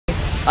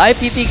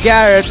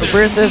IPT.Garret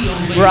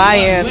versus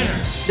Bryan.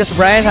 Does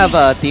Bryan have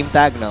a team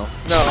tag? No.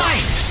 No.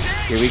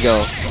 Here we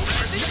go.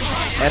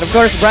 And of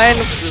course, Bryan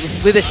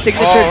with his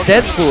signature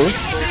Deadpool.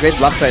 Great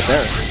blocks right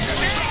there.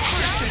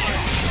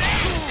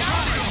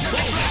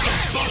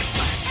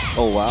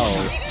 Oh wow.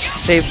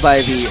 Saved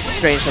by the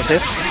strange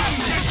assist.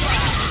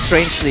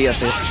 Strangely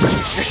assist.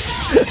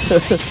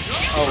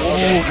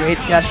 Oh, great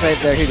catch right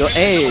there. Here you go.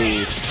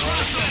 Ace.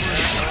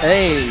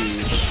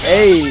 Ace.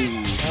 Ace.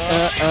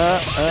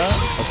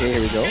 Okay,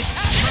 here we go.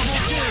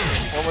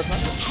 One more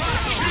time.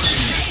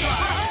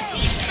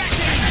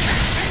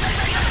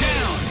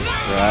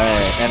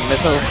 Right. And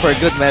missiles for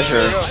good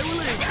measure.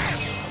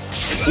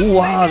 Ooh,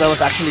 wow, that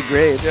was actually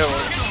great. Yeah,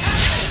 well.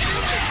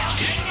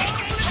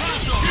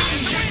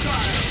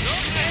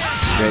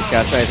 Great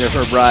catch right there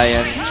for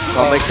Bryan.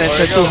 Combo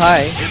extension too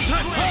high.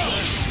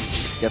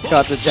 Gets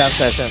caught with jam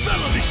session.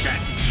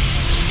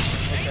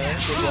 Okay,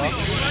 good block.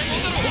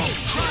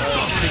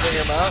 Keeping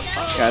him out.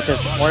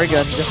 Catches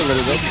Morgan just a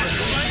little bit.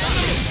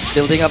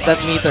 Building up that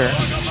meter.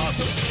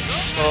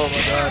 Oh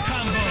my god.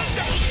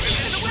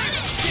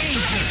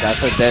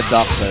 That's a dead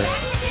doctor.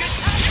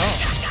 Oh.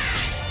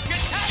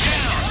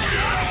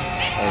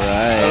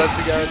 Alright. Let's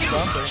see Garrett's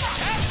doctor.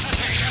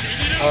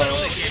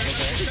 Oh, okay.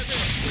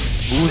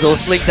 Ooh,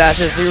 those blink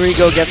dashes. Here we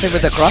go. Gets him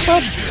with the cross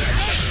up.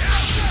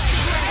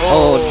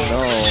 Oh no.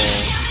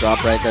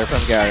 Drop right there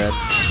from Garret.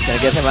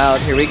 Gonna get him out.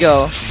 Here we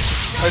go.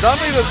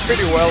 Dante does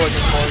pretty well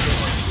against Morgan.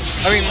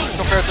 I mean,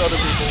 compared to other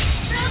people.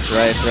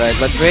 Right, right.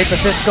 But great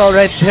assist call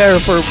right there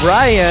for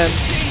Bryan.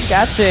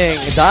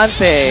 Catching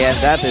Dante. And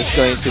that is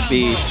going to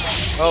be...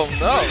 Oh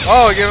no.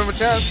 Oh, I gave him a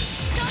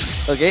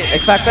chance. Okay,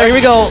 X Factor. Here we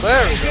go.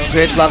 There we go.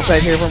 Great blocks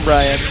right here from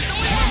Bryan.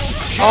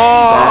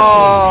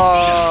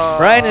 Oh.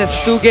 Bryan is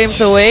 2 games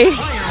away.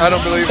 I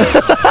don't believe it.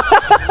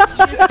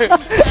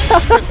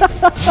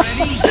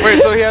 Wait,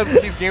 so he has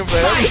these games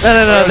ahead?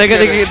 No.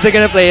 They're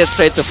gonna play it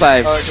straight to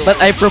 5. Cool.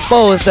 But I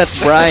propose that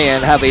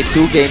Bryan have a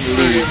 2-game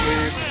lead.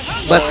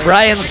 But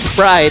Bryan's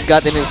pride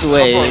got in his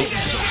way.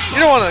 You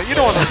don't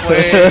wanna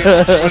play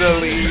with a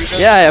lead.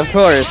 Yeah, of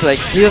course. Like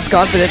he was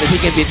confident that he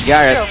can beat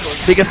Garret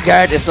because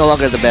Garret is no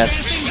longer the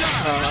best.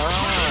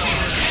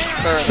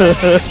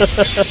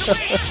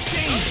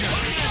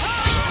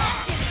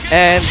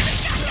 And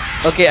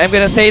okay, I'm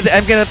gonna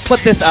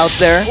put this out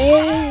there.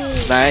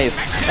 Nice.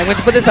 I'm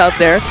gonna put this out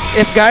there.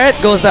 If Garret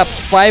goes up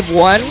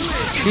 5-1,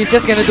 he's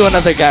just gonna do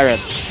another Garret.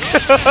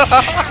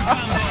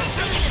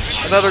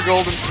 Another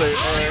Golden State.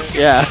 Alright.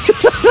 Yeah.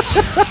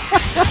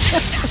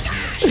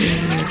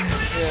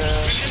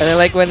 Yeah. And then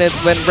like when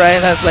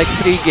Bryan has like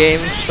 3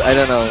 games, I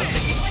don't know.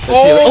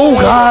 Oh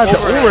God, the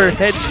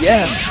overhead,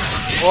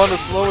 yes. Oh, the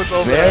slowest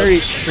overhead. Very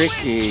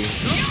tricky.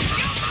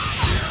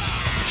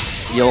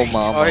 Yo,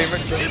 mama. Oh, he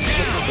mixed it.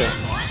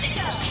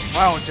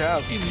 Wow,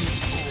 jab.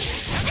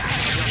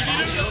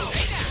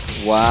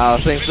 Wow,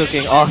 things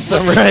looking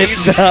awesome right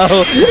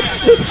now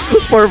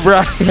for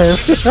Bryan.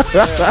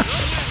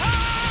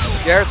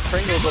 Garrett's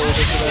Pringles over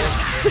today.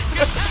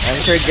 I'm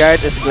sure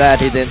Garret is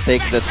glad he didn't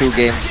take the 2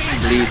 games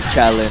lead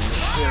challenge.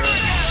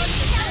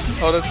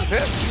 Yeah. Oh, this is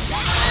it.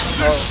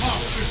 Oh.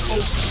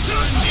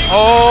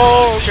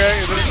 Oh, okay.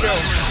 It didn't kill.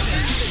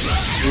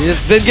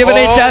 He's been given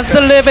a chance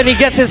to live and he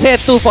gets his hit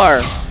too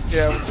far.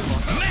 Yeah.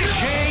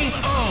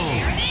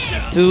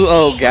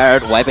 2-0,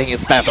 Garret wiping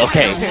his pants.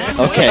 Okay,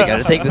 okay,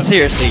 gotta take this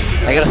seriously.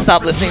 I gotta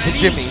stop listening to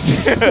Jimmy.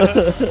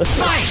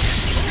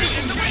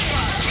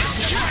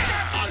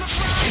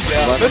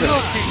 Yeah, this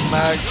will keep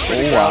Mag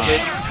pretty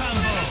grounded.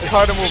 It's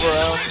hard to move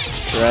around.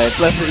 Right,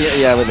 plus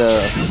yeah, with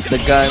the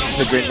guns,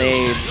 the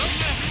grenade.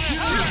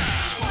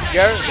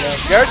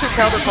 Garret should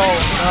counter call.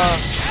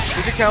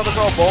 You can counter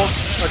call bolts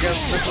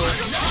against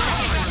missiles.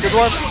 Because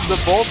once the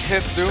bolts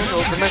hit Dune,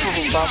 the missiles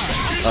will stop.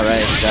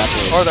 Alright,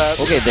 exactly. Or that.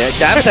 Okay, there.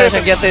 Jam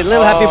Session gets a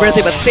little happy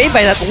birthday, but saved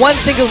by that one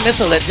single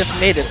missile that just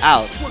made it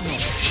out.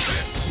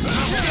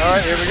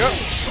 Alright, here we go.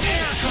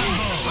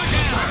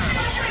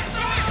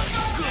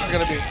 It's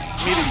gonna be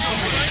meaty.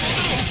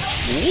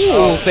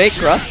 Ooh, fake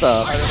crust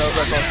up. I don't know if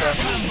that crossed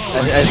up.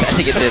 I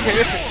think it did.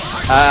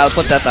 I'll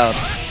put that out.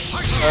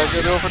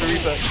 Alright, go for the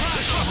reset.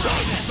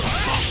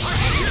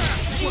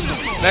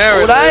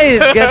 There it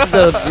Nice! is. Gets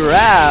the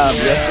grab.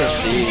 Yes,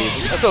 indeed.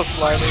 That's so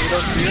slimy, you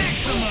don't see it?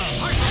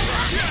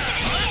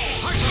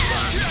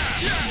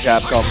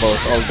 Jab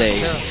combos all day.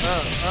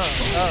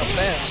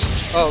 Bam.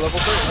 Oh, level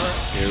 3.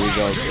 Alright. Here we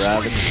go,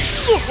 gravity.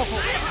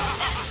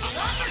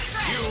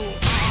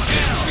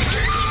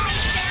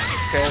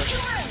 Okay,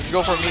 you go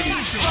for meaty.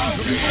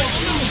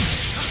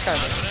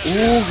 Kinda.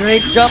 Ooh,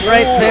 great jump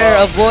right there.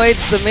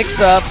 Avoids the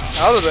mix-up.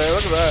 Out of there,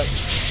 look at that.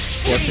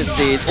 Yes,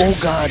 indeed. Oh,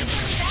 God.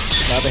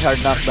 Not a hard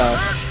knockdown.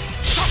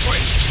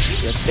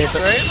 Let's hit it.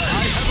 Right?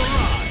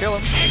 Kill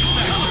him.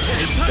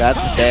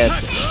 That's dead.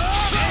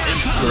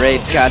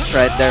 Great catch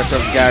right there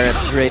from Garret.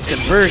 Great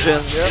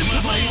conversion. Yep.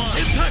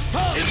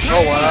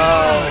 Oh,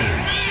 wow.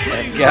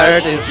 And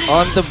Garret is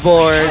on the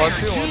board.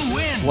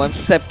 1-2-1. One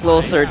step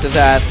closer to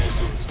that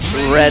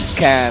red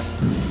can.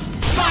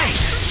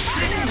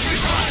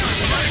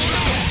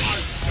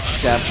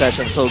 Jam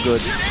Session so good.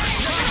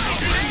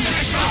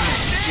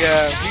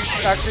 Yeah, he's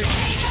actually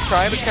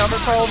trying to counter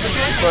Carl the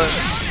game, but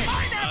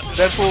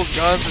Deadpool's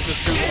guns is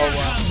just too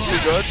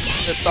good.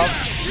 It stops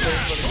things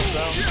when it comes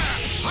down.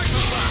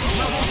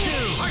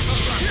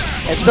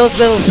 It's those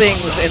little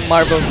things in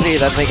Marvel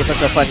 3 that make it such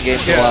a fun game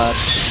to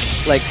watch.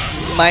 Like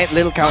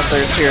little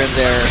counters here and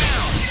there.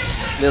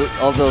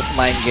 All those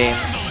mind games.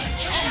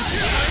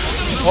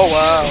 Oh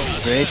wow.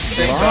 Great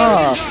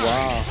block.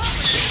 Wow.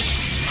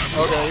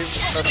 Okay,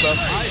 that's up.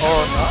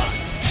 Or not.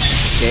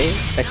 Okay,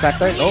 X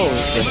Factor? No,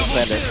 didn't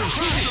spend it.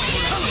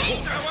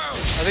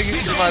 I think he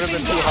might have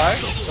been too high.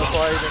 That's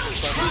why he didn't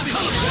spend it.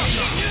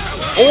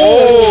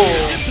 Oh!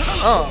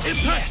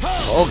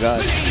 Oh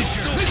god.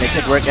 Makes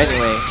it work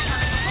anyway.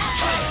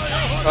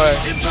 Alright,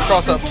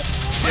 cross up.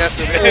 Yes,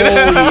 it is.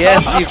 Oh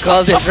yes, you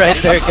called it right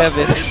there,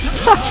 Kevin.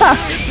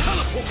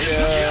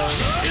 Yeah.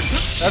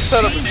 That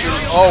setup is good.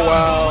 Oh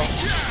wow.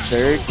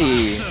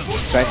 30.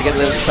 Trying to get a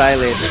little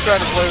stylish. He's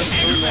trying to play with the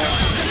food, man.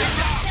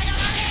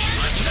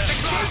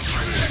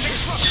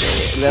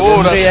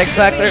 Level 3 X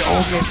Factor.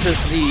 Oh,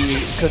 misses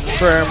the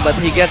confirm, but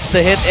he gets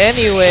the hit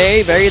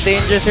anyway. Very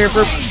dangerous here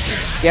for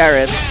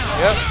Garret.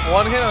 Yep,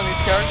 one hit on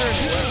each character and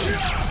he wins.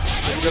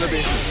 It's gonna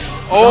be.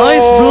 Oh,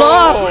 nice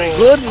block!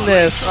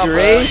 Goodness not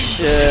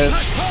gracious.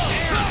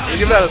 You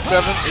give that a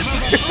 7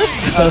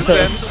 out of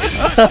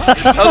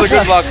 10. That was a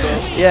good block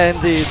though. Yeah,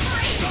 indeed.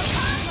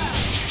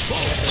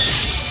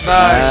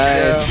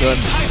 Nice.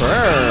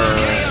 Confirm.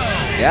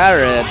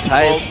 Garret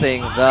ties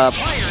things up.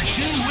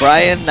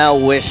 Bryan now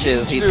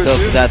wishes he took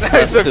that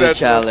 +2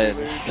 challenge.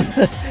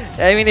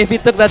 I mean, if he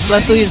took that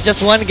 +2, he's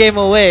just one game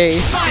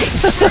away.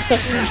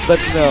 But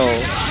no.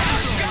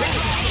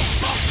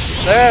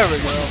 There we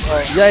go.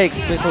 Oh.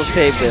 Yikes, Missile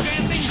saved him.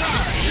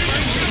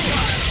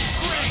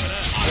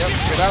 Yep,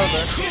 get out of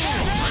there.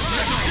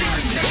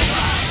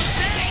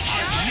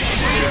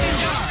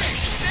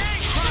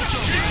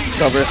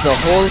 Covers the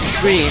whole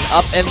screen,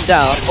 up and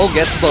down. Oh,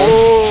 gets both.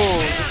 Oh,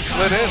 just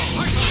split in.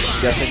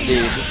 Yes,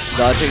 indeed.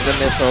 Dodging the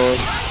missiles.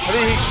 I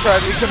think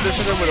he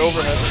conditioned him with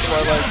overhead. That's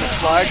why like his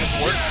flag just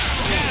worked.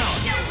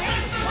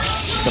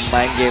 Some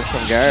mind games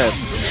from Garret.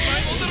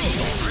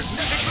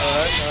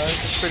 Alright,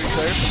 it's pretty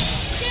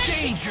safe.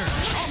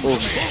 Ooh.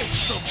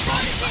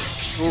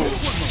 Ooh.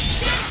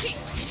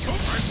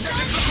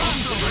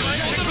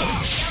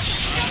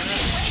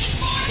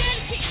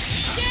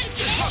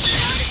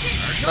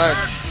 Nice.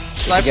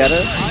 Snipe. Get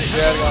it?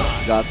 Yeah, I got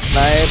it. Got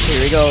sniped. Here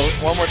we go.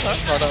 One more time?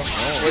 Oh no.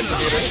 Wait to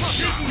meet it.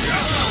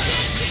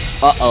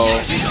 Uh-oh.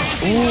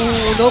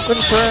 Ooh, no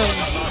confirm.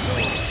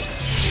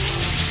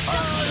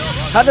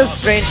 How does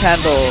Strange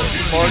handle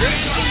Morgan?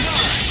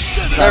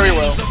 Very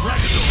well. +2?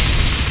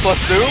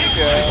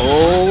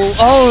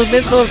 Yeah. Oh,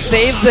 missile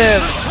saved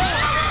him.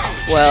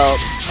 Well,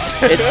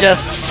 it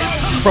just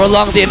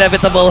prolonged the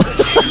inevitable.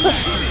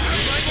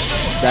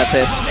 That's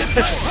it.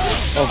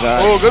 Oh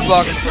god. Oh, good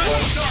blocking.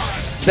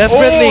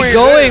 Desperately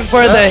going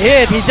for the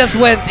hit. He just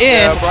went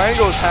in. Yeah, Bryan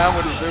goes ham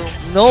with his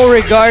doom. No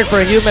regard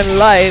for human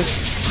life.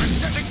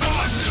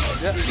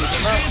 Yeah,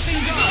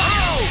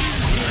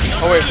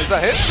 oh wait, is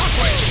that hit?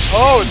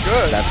 Oh, it's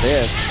good. That's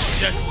it.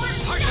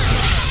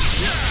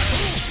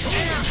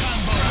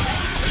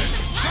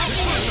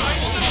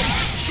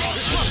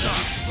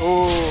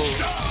 Ooh.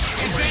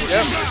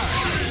 Yep.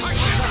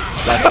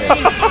 That's it.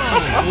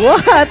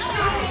 What?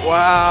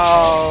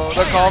 Wow.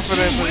 The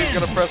confidence that he's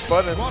gonna press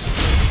button.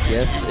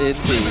 Yes,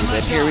 indeed.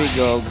 And here we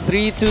go.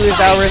 3-2 is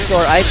our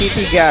score.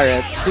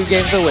 IPT.Garret, 2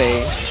 games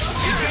away.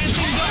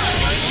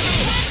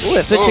 Ooh,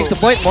 it's switching to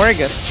Point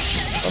Morgan.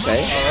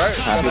 Okay. Alright.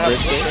 Happy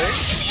birthday.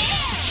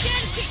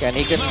 Can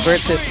he convert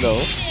this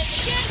though?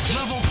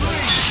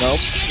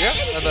 Nope. Yeah,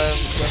 and then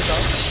jump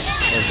down.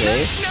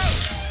 Okay.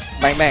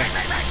 Bang bang.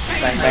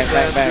 Bang bang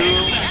bang bang.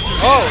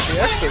 Oh, the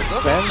exit.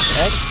 Huh? Spends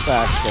X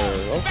Factor.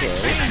 Okay.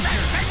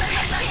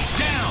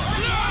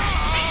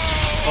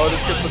 Oh, this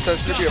could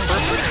potentially be a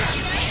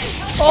perfect.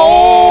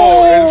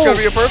 Oh! It's gonna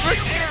be a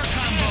perfect?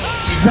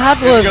 That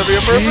was gonna be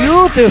a perfect?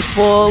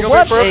 beautiful.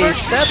 What a perfect?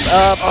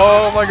 setup.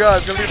 Oh my god,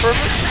 it's gonna be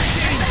perfect.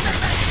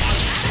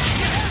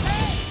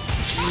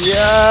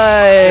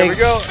 Yikes. Here we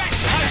go.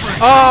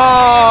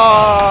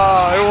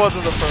 Ah, it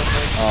wasn't the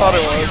perfect. Thought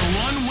it was.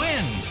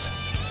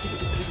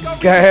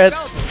 Garret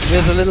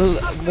with a little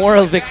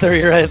moral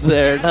victory right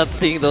there. Not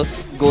seeing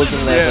those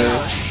golden letters.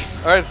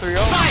 Yeah. Alright, 3-0.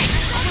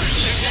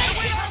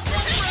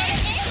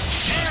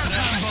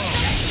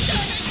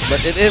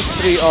 But it is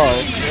 3-all.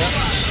 Yeah.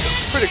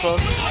 Pretty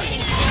close.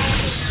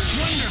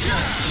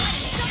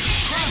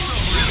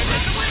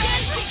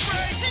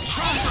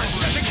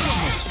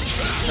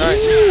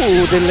 Nice.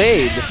 Ooh,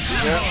 delayed.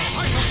 Yeah.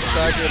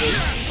 Staggered.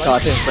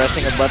 Caught him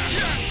pressing a button.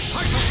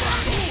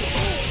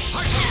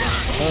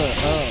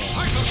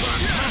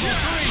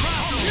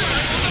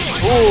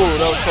 Ooh,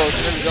 that was close.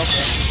 You nearly jumped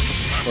that.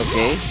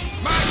 Okay.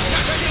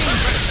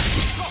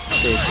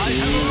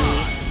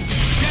 50.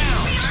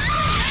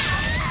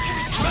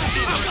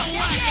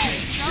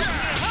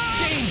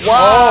 Wow!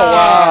 Oh,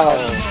 wow!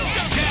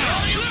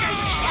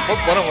 What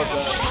button was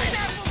that?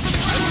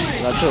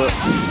 Not sure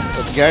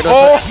what Garret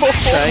was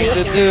trying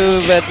to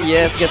do, but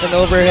yes, gets an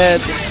overhead.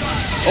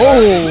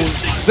 Oh,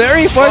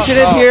 very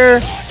fortunate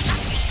here.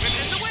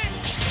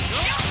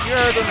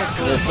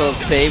 This will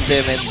save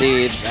him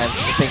indeed. I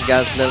think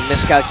that's the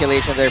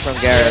miscalculation there from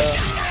Garret.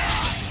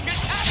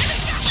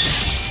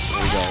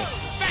 There we go.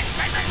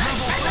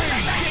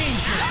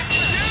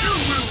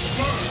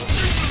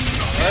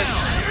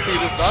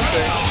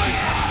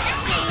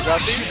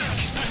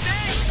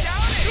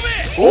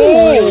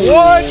 Oh,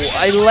 what?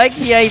 I like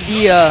the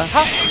idea.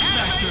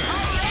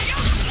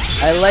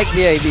 I like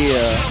the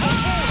idea.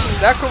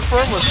 That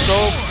confirm was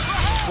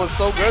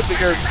so good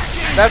because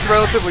that's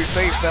relatively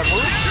safe, that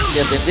move.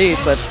 Yes, indeed,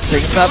 but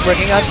things not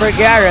working out for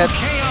Garret.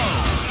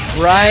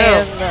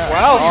 Bryan,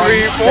 wow,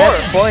 3-4.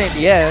 Set point,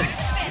 yes.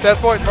 Set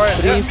point, Bryan.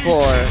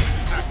 3-4.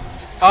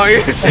 Oh,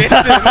 he changed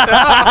it.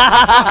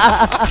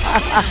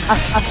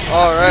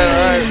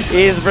 Alright.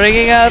 He's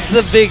bringing out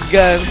the big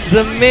guns,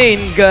 the main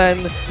gun,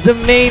 the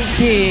main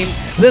team,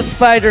 the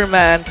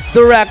Spider-Man,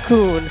 the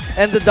Raccoon,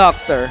 and the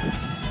Doctor.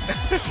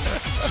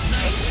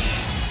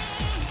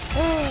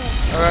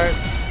 Alright.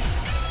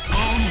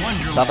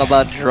 Talk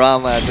about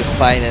drama at its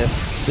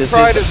finest.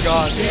 Pride is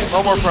gone.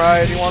 No more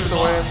pride. He wants to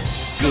win.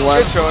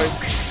 Good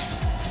choice.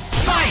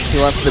 He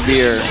wants the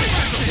beer.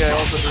 Yeah, he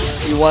wants the beer.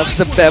 He wants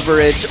the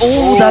beverage.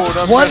 Oh, that's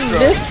one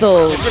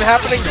missile. It's been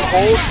happening the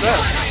whole set.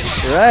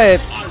 Right.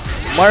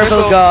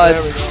 Marvel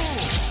Gods.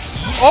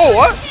 Oh,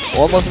 what?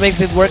 Almost makes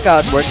it work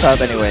out. Works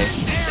out anyway.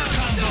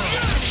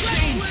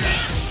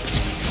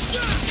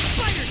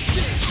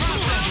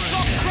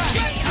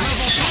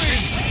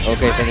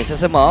 Okay,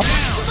 finishes him off.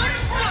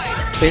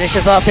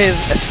 Finishes off his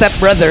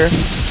stepbrother.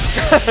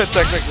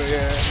 Technically,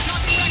 yeah.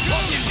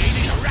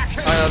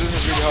 I know, this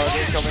is really hard.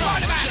 It's coming.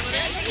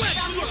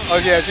 Oh,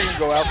 yeah, she can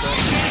go out there.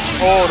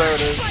 Oh, there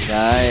it is.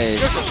 Nice.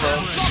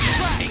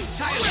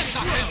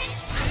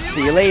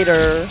 See you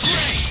later.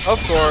 Of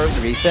course.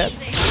 Reset.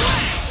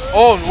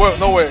 Oh,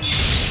 no way.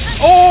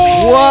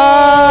 Oh!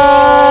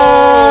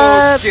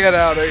 What? Get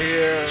out of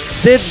here.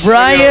 Did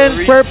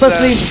Bryan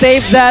purposely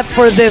save that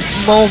for this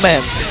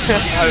moment?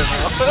 I don't know.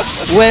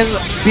 When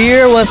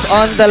beer was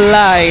on the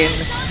line,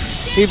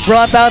 he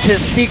brought out his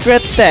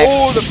secret tech.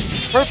 Oh, the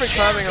perfect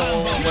timing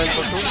of when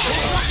Platoon came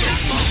out.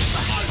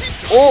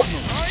 Oh!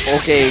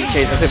 Okay,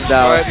 chases him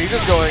down. Alright, he's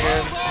just going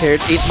in. Here,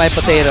 eat my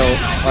potato.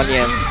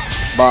 Onion.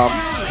 Bomb.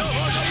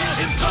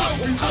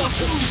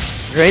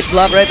 Great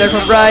block right there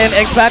from Bryan.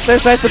 X Factor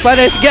tries to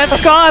punish.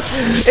 Gets caught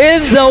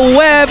in the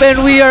web,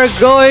 and we are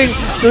going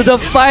to the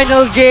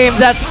final game.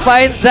 That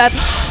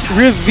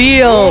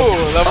reveal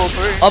level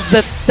 3 of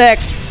the tech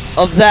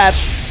of that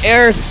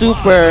air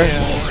super,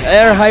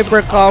 air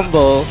hyper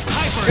combo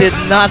did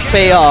not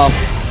pay off.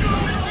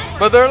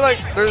 But there's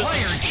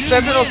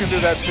Sentinel can do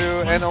that too,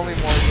 and only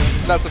Morgan.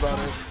 That's about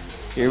it.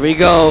 Here we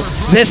go.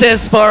 This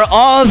is for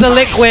all the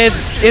liquid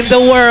in the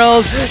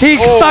world. He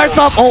starts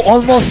off. Oh,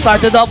 almost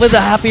started off with a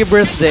happy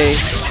birthday.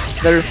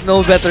 There's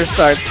no better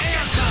start.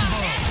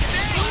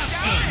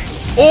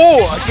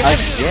 Oh,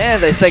 again,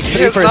 that's like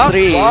 3 for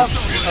 3.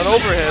 An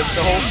overhead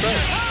the whole set.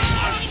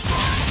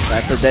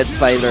 That's a dead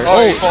spider.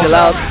 Oh, chill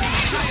out.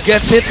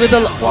 Gets hit with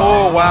a.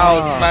 Oh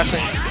wow,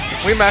 smashing.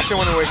 We mash it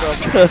when we wake up.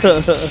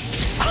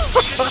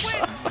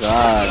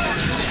 God.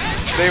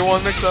 Day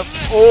 1 mix up.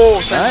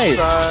 Oh, nice.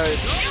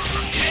 Side.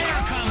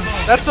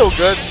 That's so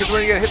good because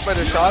when you get hit by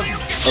the shots,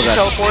 you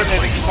teleport and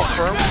you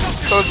confirm.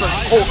 So it's a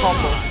whole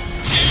combo.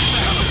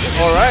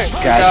 Alright.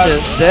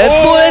 Catches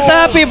Deadpool. It's a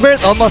happy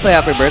birthday. Almost a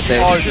happy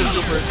birthday. Oh, it's just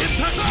super.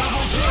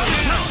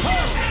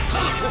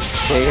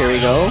 Okay, here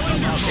we go.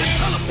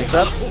 Mix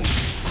up.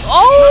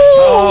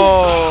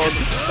 Oh!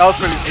 That was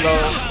pretty slow.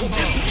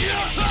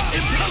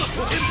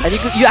 And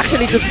you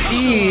actually could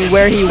see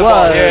where he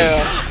was.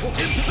 Yeah.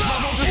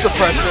 Just the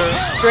pressure.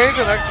 Strange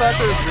and X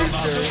Factor is really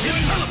scary.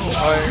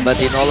 Right. But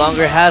he no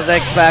longer has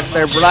X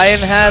Factor. Bryan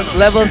has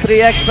level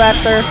 3 X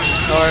Factor.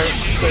 Alright,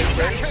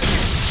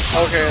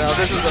 okay, now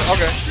this is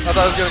okay. I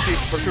thought I was gonna keep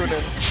Platoon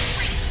in.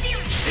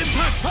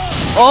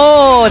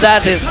 Oh,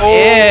 that is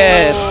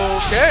it.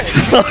 Okay.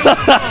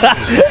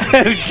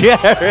 And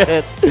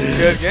Garret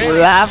Good game.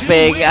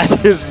 laughing at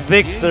his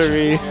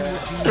victory.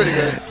 Yeah, pretty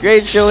good.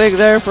 Great showing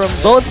there from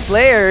both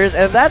players.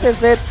 And that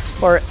is it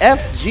for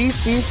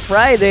FGC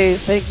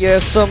Fridays. Thank you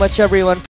so much, everyone.